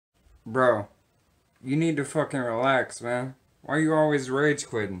Bro, you need to fucking relax, man. Why are you always rage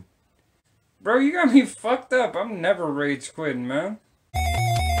quitting? Bro, you got me fucked up. I'm never rage quitting, man.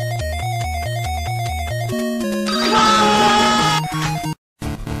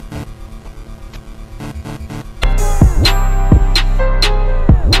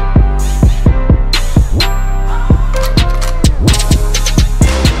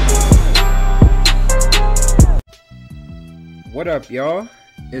 What up, y'all?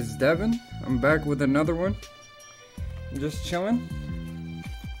 It's Devin. I'm back with another one. I'm just chilling.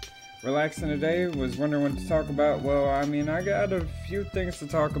 Relaxing today. Was wondering what to talk about. Well, I mean, I got a few things to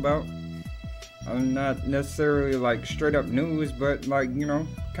talk about. I'm not necessarily like straight up news, but like, you know,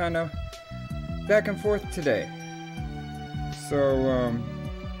 kind of back and forth today. So,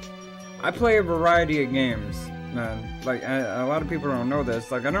 I play a variety of games, man. Like, a lot of people don't know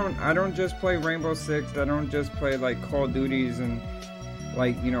this. Like, I don't just play Rainbow Six. I don't just play like Call of Duties and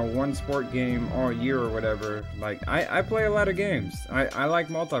like, you know, one sport game all year or whatever. Like, I play a lot of games. I like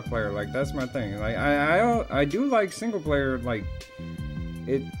multiplayer. Like, that's my thing. Like, I do like single player. Like,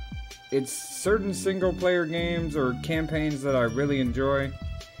 it's certain single player games or campaigns that I really enjoy.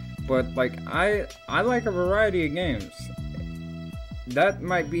 But like, I like a variety of games. That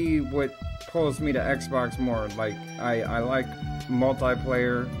might be what pulls me to Xbox more. Like, I like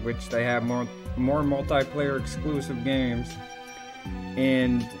multiplayer, which they have more multiplayer exclusive games,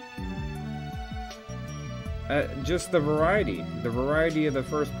 and just the variety of the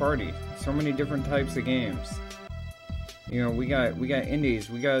first party. So many different types of games. You know, we got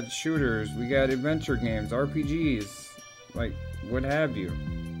indies, we got shooters, we got adventure games, RPGs, like what have you.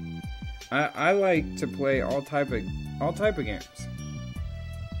 I like to play all type of games.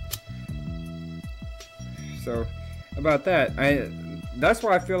 So, about that, that's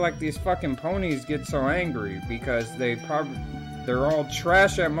why I feel like these fucking ponies get so angry, because they're all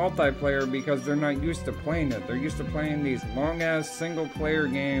trash at multiplayer because they're not used to playing it. They're used to playing these long-ass single-player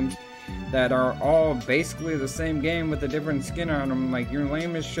games that are all basically the same game with a different skin on them. Like, you're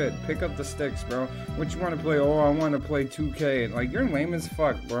lame as shit. Pick up the sticks, bro. What you want to play? Oh, I want to play 2K. Like, you're lame as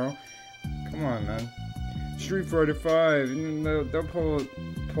fuck, bro. Come on, man. Street Fighter 5, and they'll pull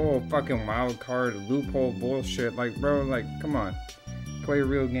fucking wild card loophole bullshit. Like, bro, like, come on, play a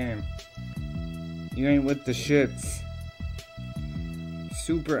real game. You ain't with the shits.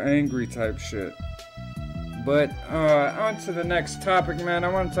 Super angry type shit. But on to the next topic, man. I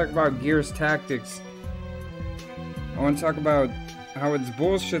want to talk about Gears Tactics. I want to talk about how it's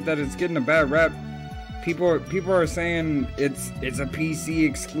bullshit that it's getting a bad rap. People are saying it's a PC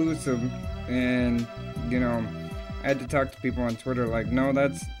exclusive, and you know, I had to talk to people on Twitter like, no,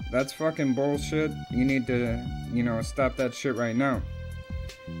 that's fucking bullshit. You need to, you know, stop that shit right now.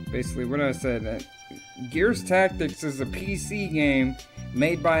 Basically, what I said, Gears Tactics is a PC game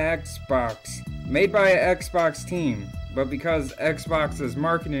made by Xbox, made by an Xbox team, but because Xbox is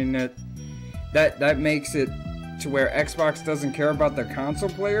marketing it, that makes it to where Xbox doesn't care about their console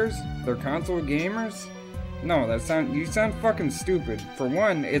players, their console gamers. No, you sound fucking stupid. For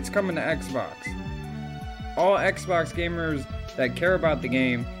one, it's coming to Xbox. All Xbox gamers that care about the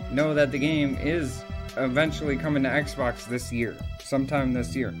game know that the game is eventually coming to Xbox this year, sometime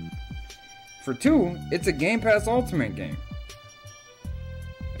this year. For two, it's a Game Pass Ultimate game.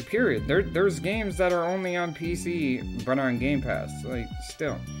 Period. There's games that are only on PC but on Game Pass. Like,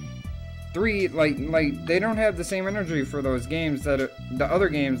 still. Three, like they don't have the same energy for those games that are, the other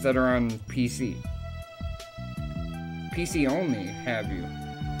games that are on PC. PC only have you.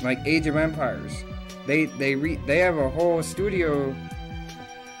 Like Age of Empires. They have a whole studio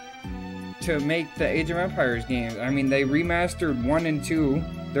to make the Age of Empires games. I mean, they remastered 1 and 2,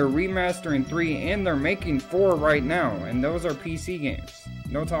 they're remastering 3, and they're making 4 right now, and those are PC games.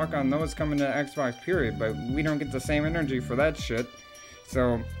 No talk on those coming to Xbox, period, but we don't get the same energy for that shit.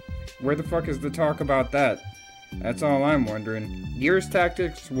 So, where the fuck is the talk about that? That's all I'm wondering. Gears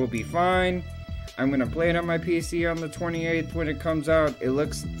Tactics will be fine. I'm gonna play it on my PC on the 28th when it comes out. It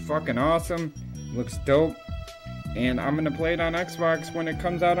looks fucking awesome. Looks dope. And I'm gonna play it on Xbox when it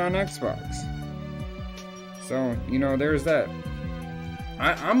comes out on Xbox. So, you know, there's that.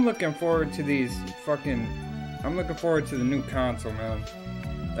 I'm looking forward to I'm looking forward to the new console, man.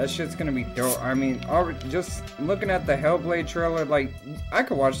 That shit's gonna be dope. I mean, just looking at the Hellblade trailer, like, I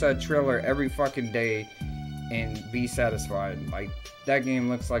could watch that trailer every fucking day and be satisfied. Like, that game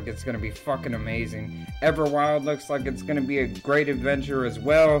looks like it's gonna be fucking amazing. Everwild looks like it's gonna be a great adventure as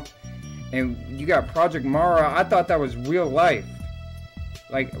well. And you got Project Mara. I thought that was real life.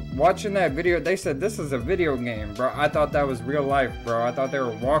 Like, watching that video, they said this is a video game, bro. I thought that was real life, bro. I thought they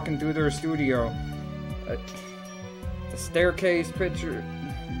were walking through their studio. The staircase picture.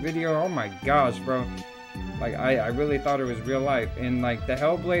 video, oh my gosh, bro. Like, I really thought it was real life. And, like, the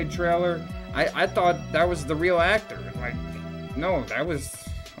Hellblade trailer, I thought that was the real actor. Like, no, that was,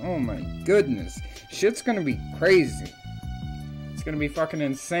 oh my goodness. Shit's gonna be crazy. It's gonna be fucking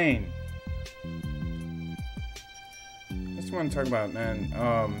insane. I just want to talk about, man,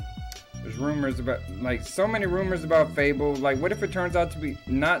 there's rumors about, like, so many rumors about Fable. Like, what if it turns out to be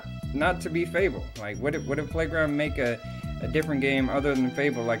not to be Fable? Like, what if Playground make a different game other than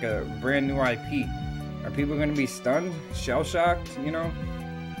Fable, like a brand new IP? Are people gonna be stunned, shell-shocked, you know?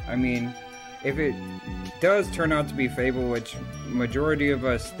 I mean, if it does turn out to be Fable, which majority of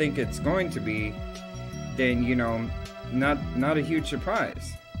us think it's going to be, then, you know, not a huge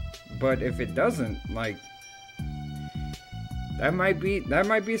surprise. But if it doesn't, like, that might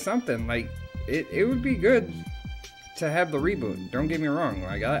be something. Like, it would be good to have the reboot. Don't get me wrong.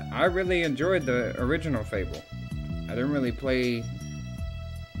 Like, I really enjoyed the original Fable. I didn't really play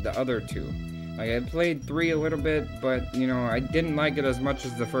the other two. Like, I played 3 a little bit, but, you know, I didn't like it as much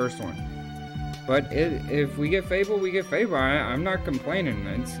as the first one. But if we get Fable, we get Fable. I'm not complaining.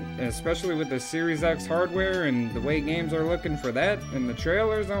 Especially with the Series X hardware and the way games are looking for that and the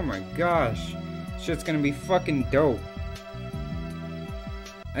trailers. Oh my gosh. Shit's gonna be fucking dope.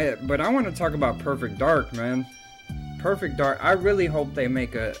 But I want to talk about Perfect Dark, man. Perfect Dark. I really hope they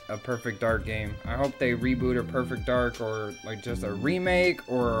make a Perfect Dark game. I hope they reboot a Perfect Dark, or like just a remake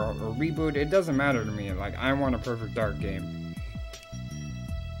or a reboot. It doesn't matter to me. Like, I want a Perfect Dark game.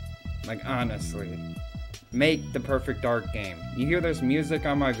 Like, honestly, make the Perfect Dark game. You hear this music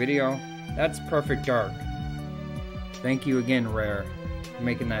on my video? That's Perfect Dark. Thank you again, Rare, for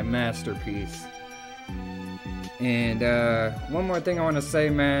making that masterpiece. And one more thing I want to say,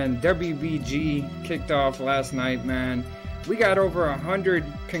 man. WBG kicked off last night, man. We got over 100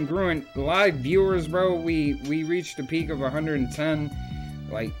 congruent live viewers, bro. We reached a peak of 110.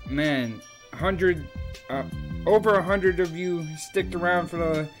 Like, man, over 100 of you sticked around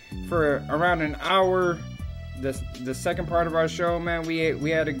for around an hour. The second part of our show, man, we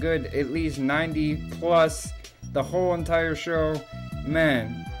had a good at least 90 plus the whole entire show,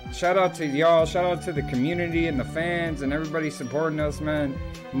 man. Shout out to y'all, shout out to the community and the fans and everybody supporting us, man.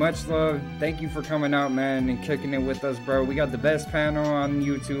 Much love. Thank you for coming out, man, and kicking it with us, bro. We got the best panel on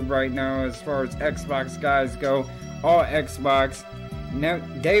YouTube right now as far as Xbox guys go. All Xbox.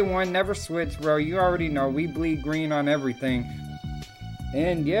 Day one, never switch, bro. You already know we bleed green on everything.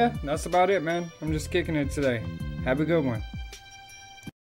 And yeah, that's about it, man. I'm just kicking it today. Have a good one.